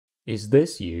Is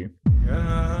this you?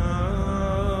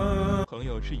 Are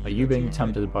you being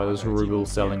tempted by those ruble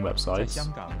selling websites?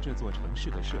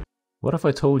 What if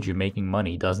I told you making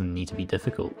money doesn't need to be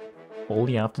difficult? All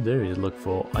you have to do is look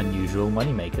for unusual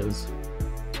moneymakers.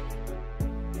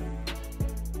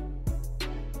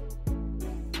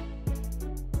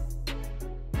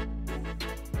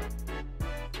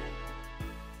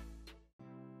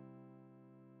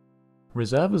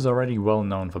 Reserve is already well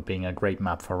known for being a great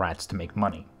map for rats to make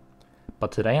money,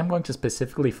 but today I'm going to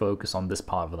specifically focus on this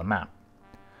part of the map.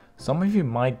 Some of you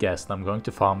might guess that I'm going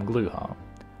to farm Gluha,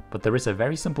 but there is a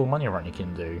very simple money run you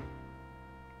can do.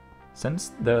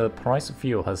 Since the price of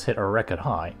fuel has hit a record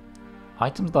high,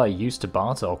 items that are used to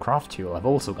barter or craft fuel have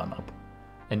also gone up,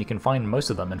 and you can find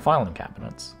most of them in filing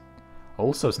cabinets.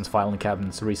 Also, since filing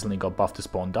cabinets recently got buffed to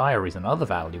spawn diaries and other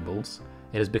valuables,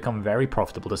 it has become very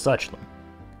profitable to search them.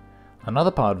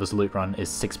 Another part of this loot run is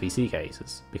 6 PC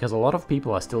cases. Because a lot of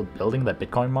people are still building their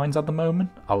Bitcoin mines at the moment,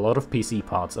 a lot of PC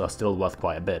parts are still worth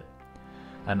quite a bit.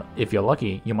 And if you're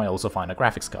lucky, you might also find a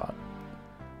graphics card.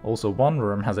 Also, one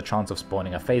room has a chance of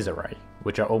spawning a phase array,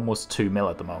 which are almost 2 mil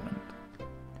at the moment.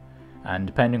 And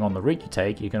depending on the route you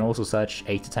take, you can also search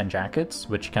 8 to 10 jackets,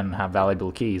 which can have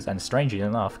valuable keys and strangely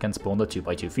enough can spawn the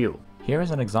 2x2 fuel. Here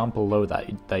is an example load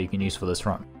that you can use for this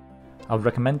run. I would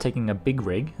recommend taking a big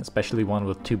rig, especially one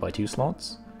with 2x2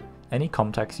 slots, any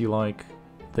contacts you like,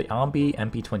 the RB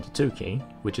MP22 key,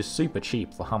 which is super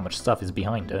cheap for how much stuff is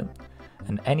behind it,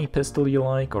 and any pistol you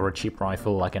like or a cheap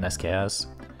rifle like an SKS,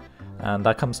 and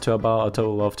that comes to about a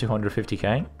total of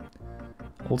 250k.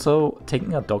 Also,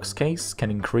 taking a docs case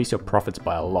can increase your profits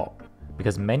by a lot,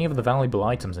 because many of the valuable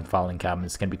items in filing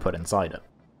cabinets can be put inside it.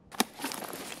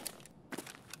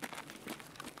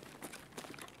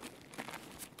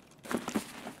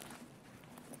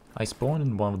 I spawned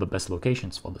in one of the best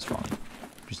locations for this run.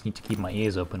 Just need to keep my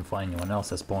ears open for anyone else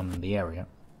that spawned in the area.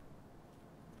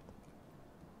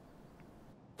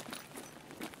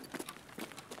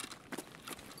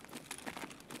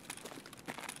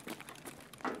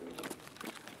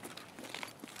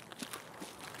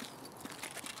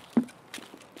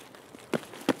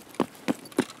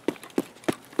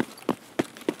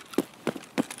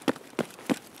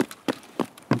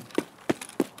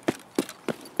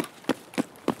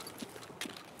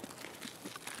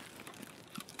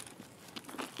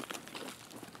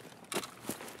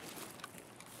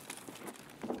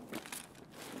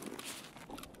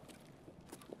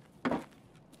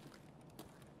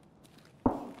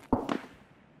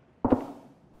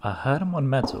 I heard him on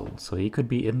metal, so he could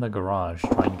be in the garage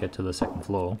trying to get to the second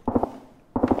floor.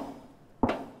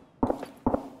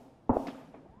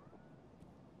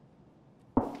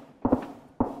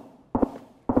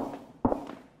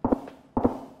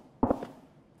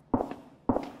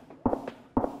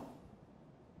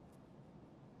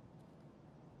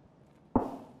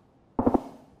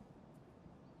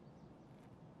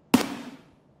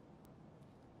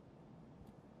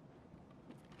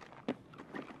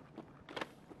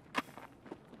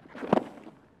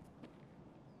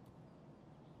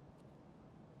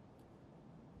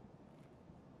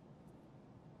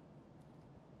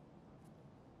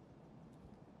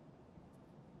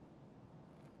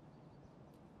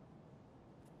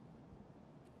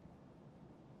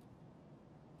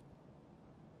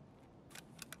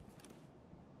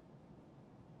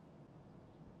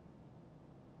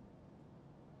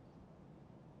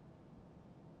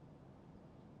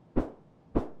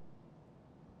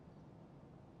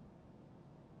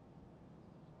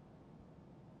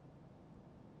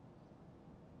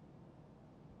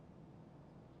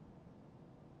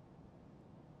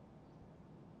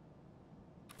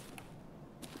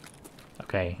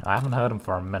 Okay, I haven't heard him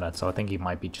for a minute, so I think he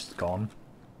might be just gone.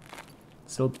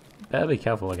 Still, better be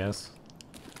careful, I guess.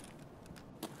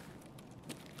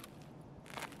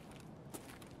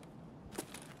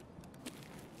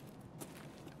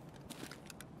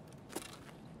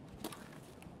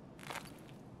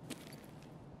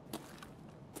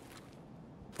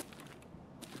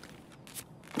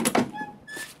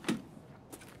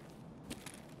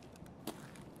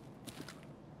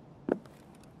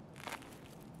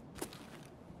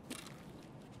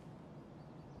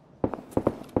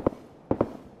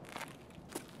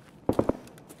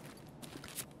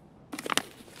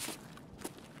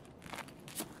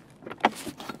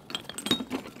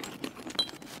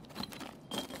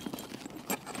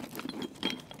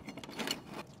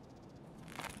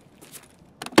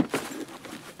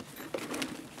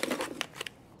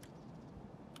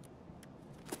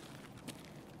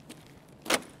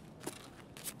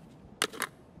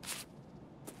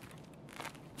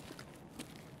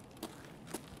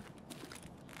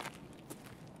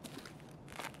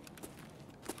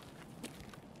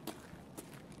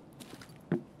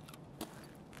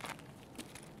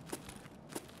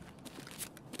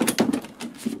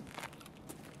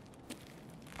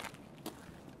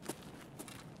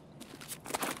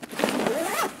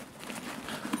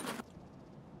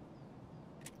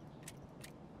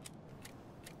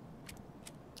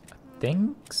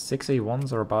 think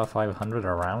 6A1s are above 500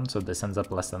 around, so this ends up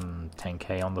less than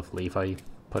 10k on the flea if I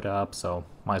put it up, so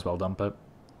might as well dump it.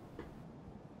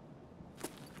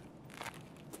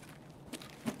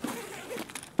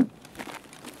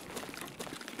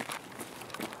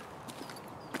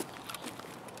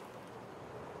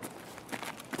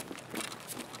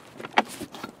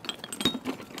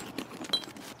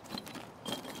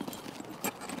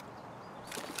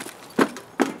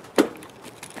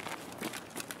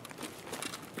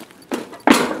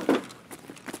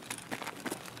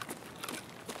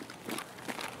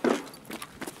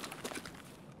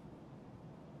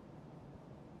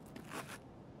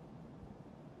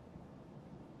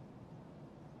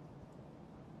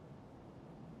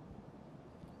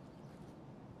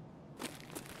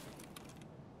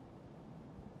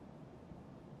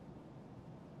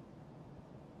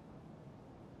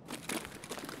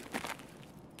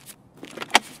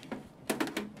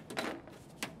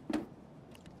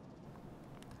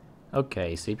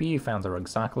 Okay, CPU fans are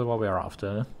exactly what we are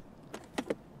after.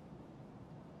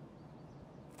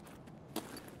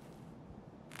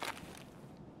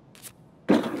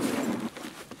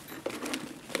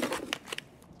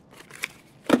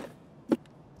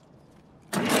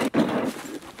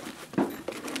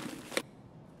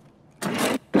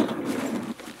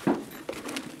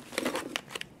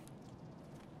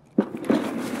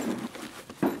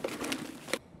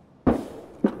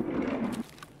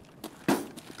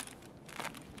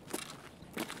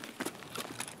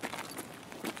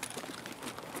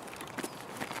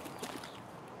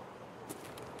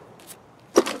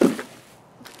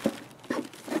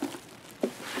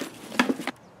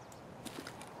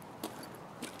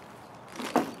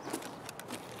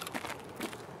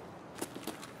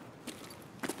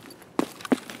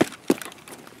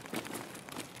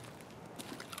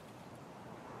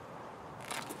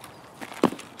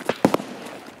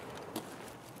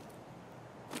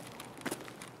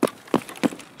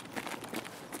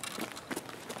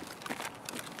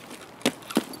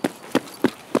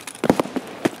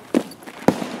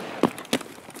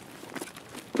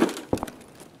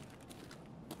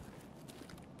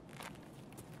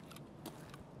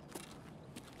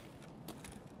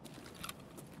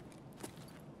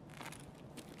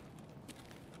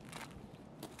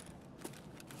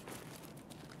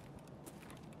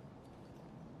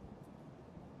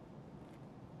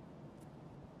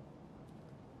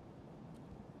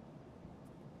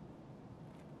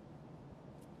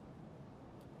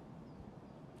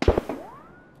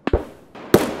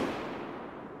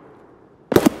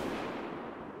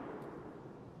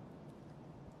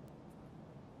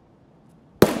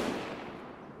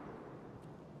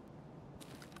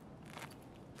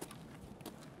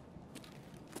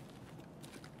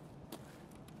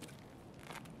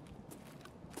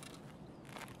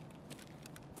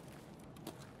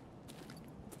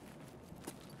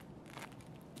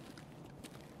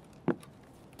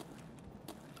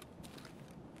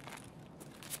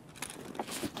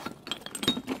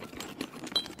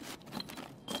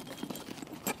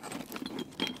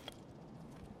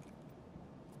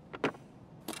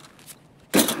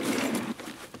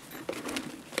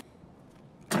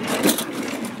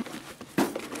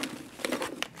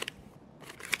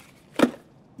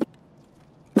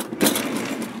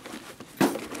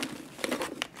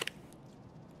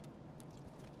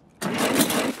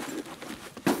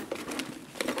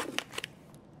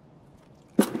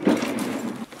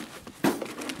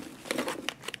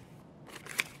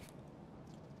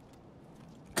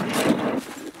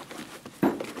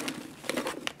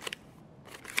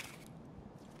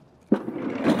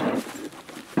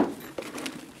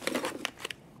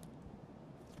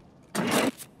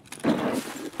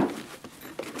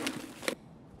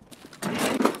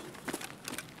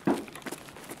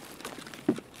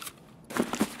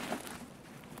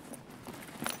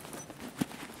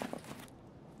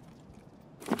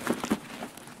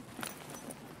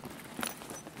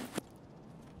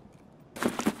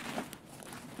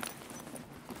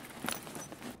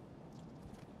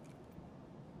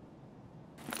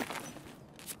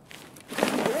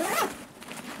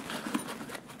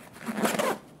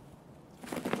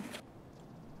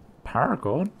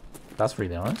 Paracord? That's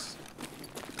really nice.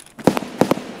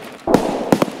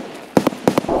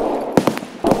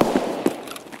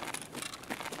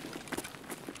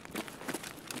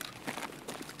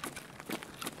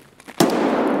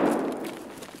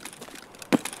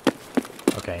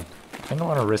 Okay, I think I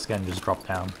want to risk it and just drop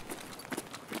down.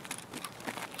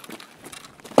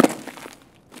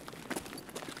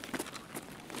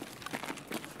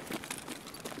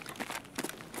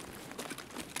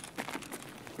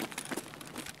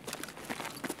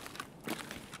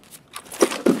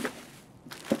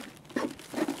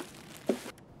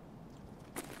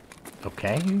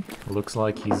 Okay, looks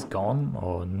like he's gone,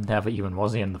 or never even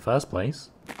was here in the first place.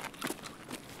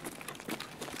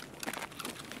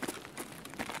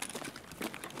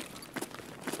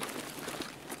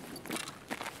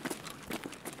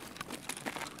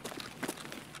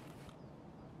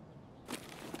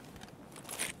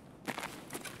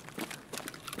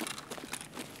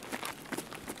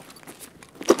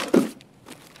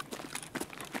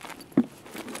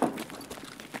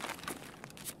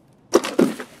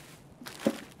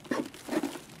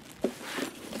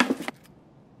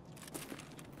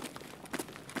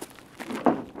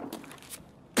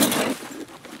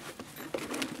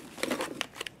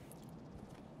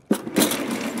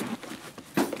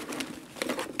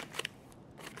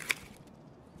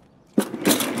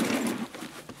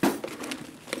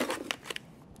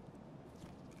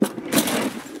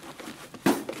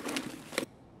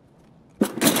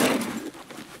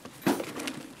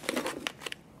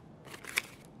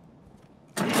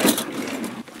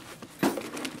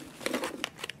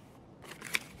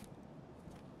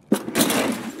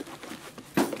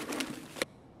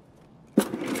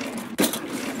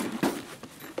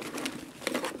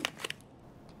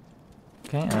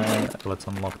 Okay, let's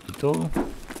unlock the door.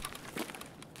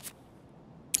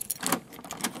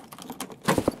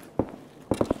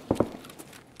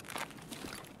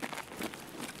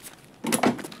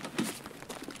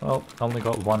 Well, only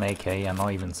got one AK and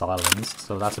not even silenced,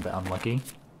 so that's a bit unlucky.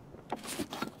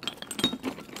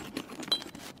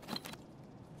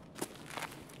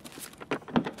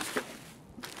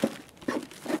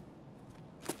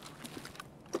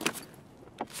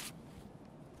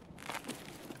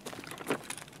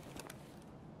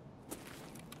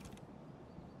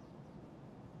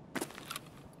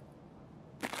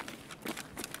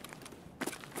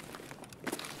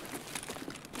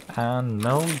 And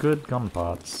no good gun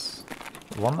parts.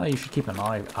 One that you should keep an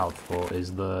eye out for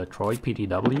is the Troy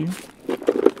PTW,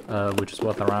 which is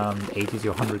worth around 80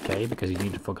 to 100k because you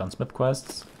need it for gunsmith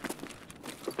quests.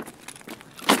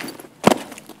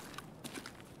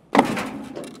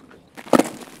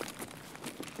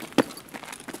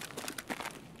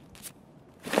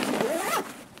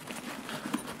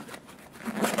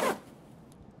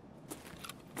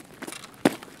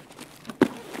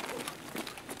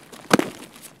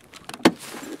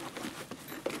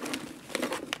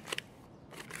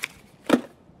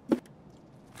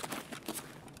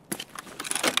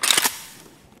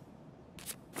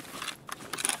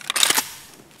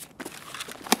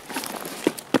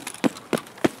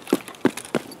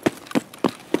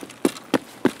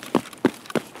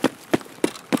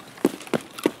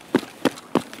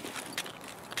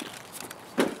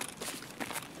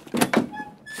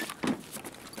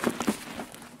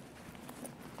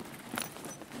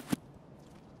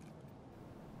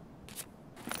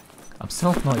 I'm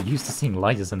still not used to seeing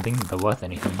lighters and thinking they're worth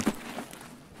anything.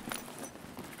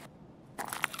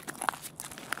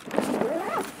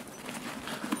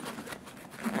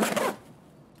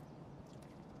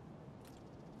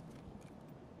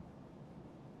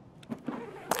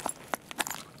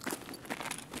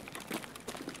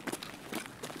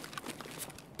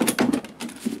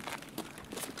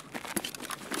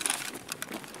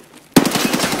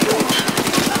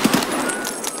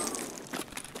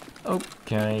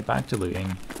 Okay, back to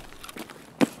looting.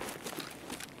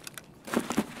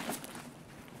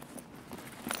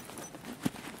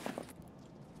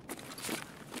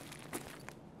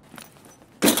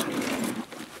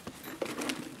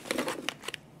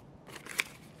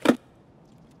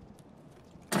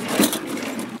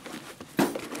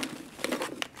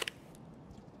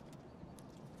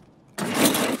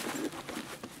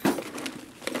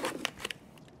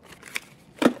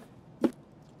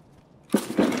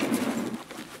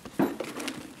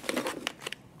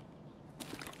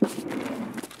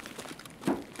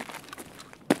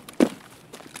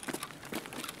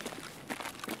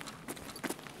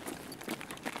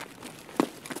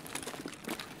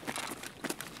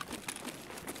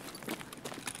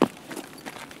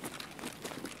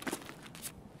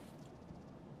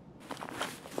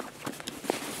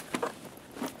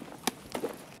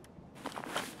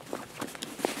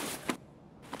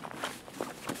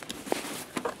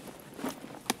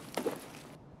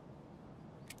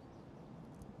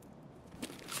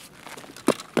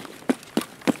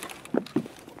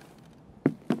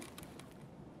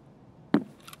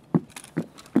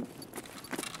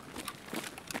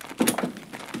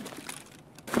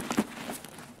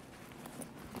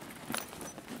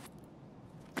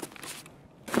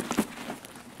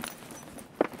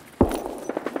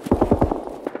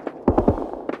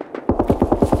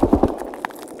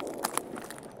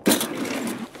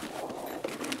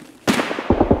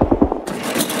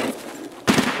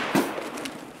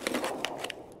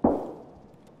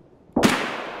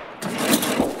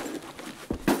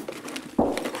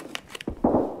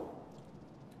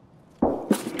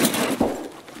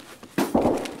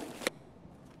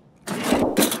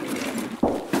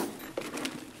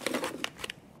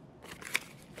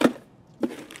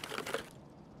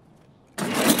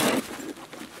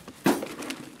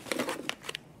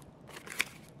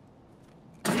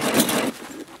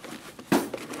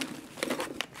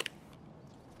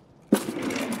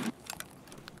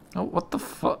 what the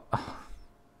fuck?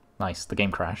 Nice, the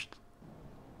game crashed.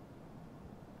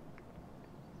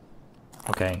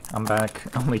 Okay, I'm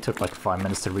back. Only took like 5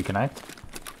 minutes to reconnect.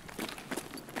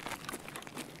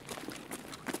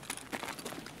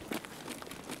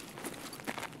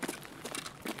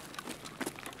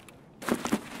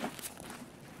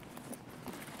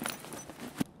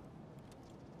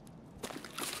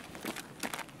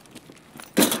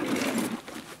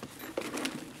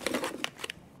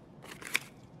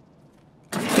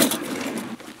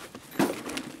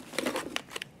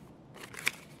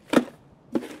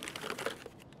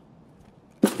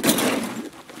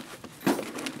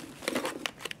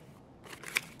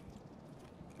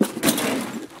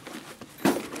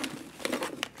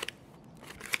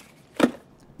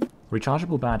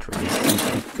 Rechargeable batteries used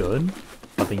to be good,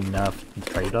 but they nerfed the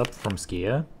trade-up from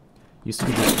Skier. Used to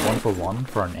be just 1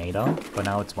 for an ADA, but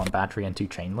now it's 1 battery and 2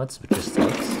 chainlets, which just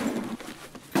sucks.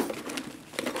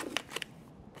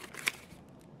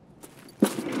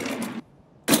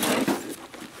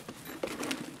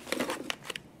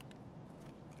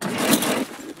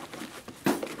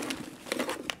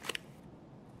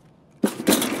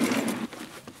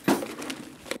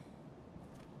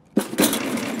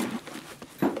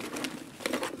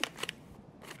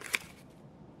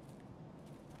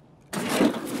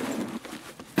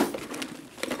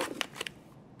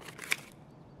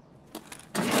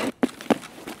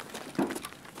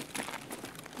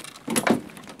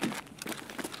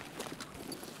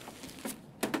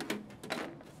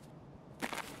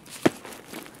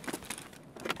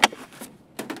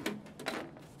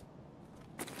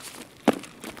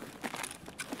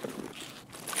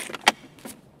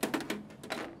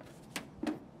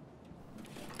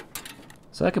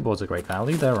 Circuit boards are great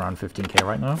value, they're around 15k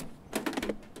right now.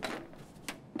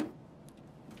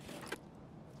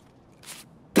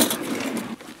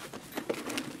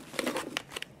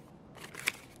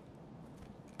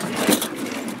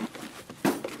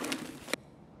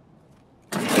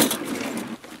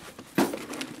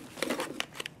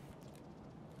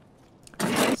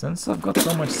 Since I've got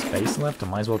so much space left, I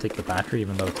might as well take the battery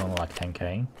even though it's only like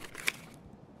 10k.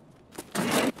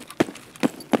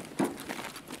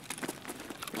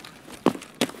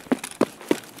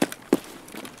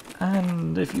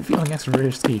 And if you're feeling extra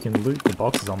risky, you can loot the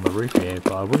boxes on the roof here,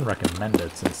 but I wouldn't recommend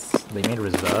it since they made a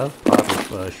reserve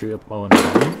part of shoot up low and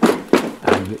down,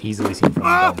 and you easily see from the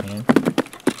bottom here.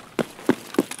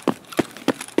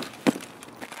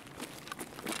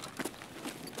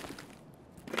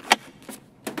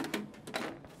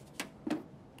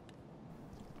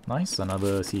 Nice,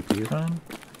 another CPU fan.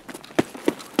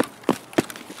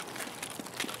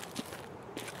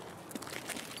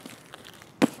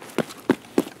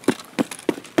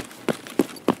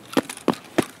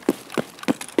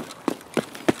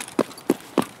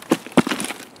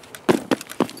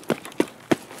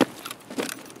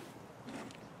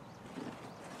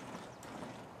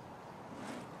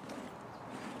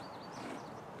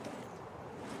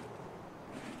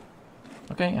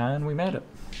 Okay, and we made it.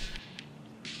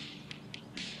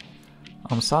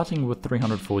 I'm starting with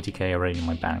 340k already in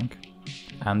my bank,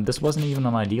 and this wasn't even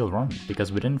an ideal run,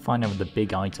 because we didn't find out the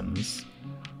big items.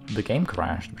 The game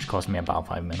crashed, which cost me about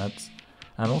 5 minutes,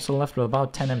 and also left with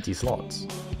about 10 empty slots.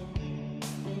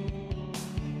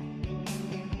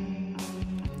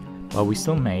 But we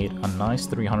still made a nice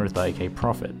 330k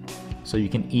profit, so you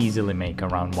can easily make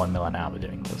around 1 mil an hour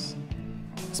doing this.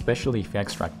 Especially if you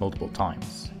extract multiple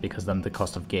times, because then the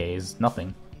cost of gear is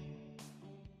nothing.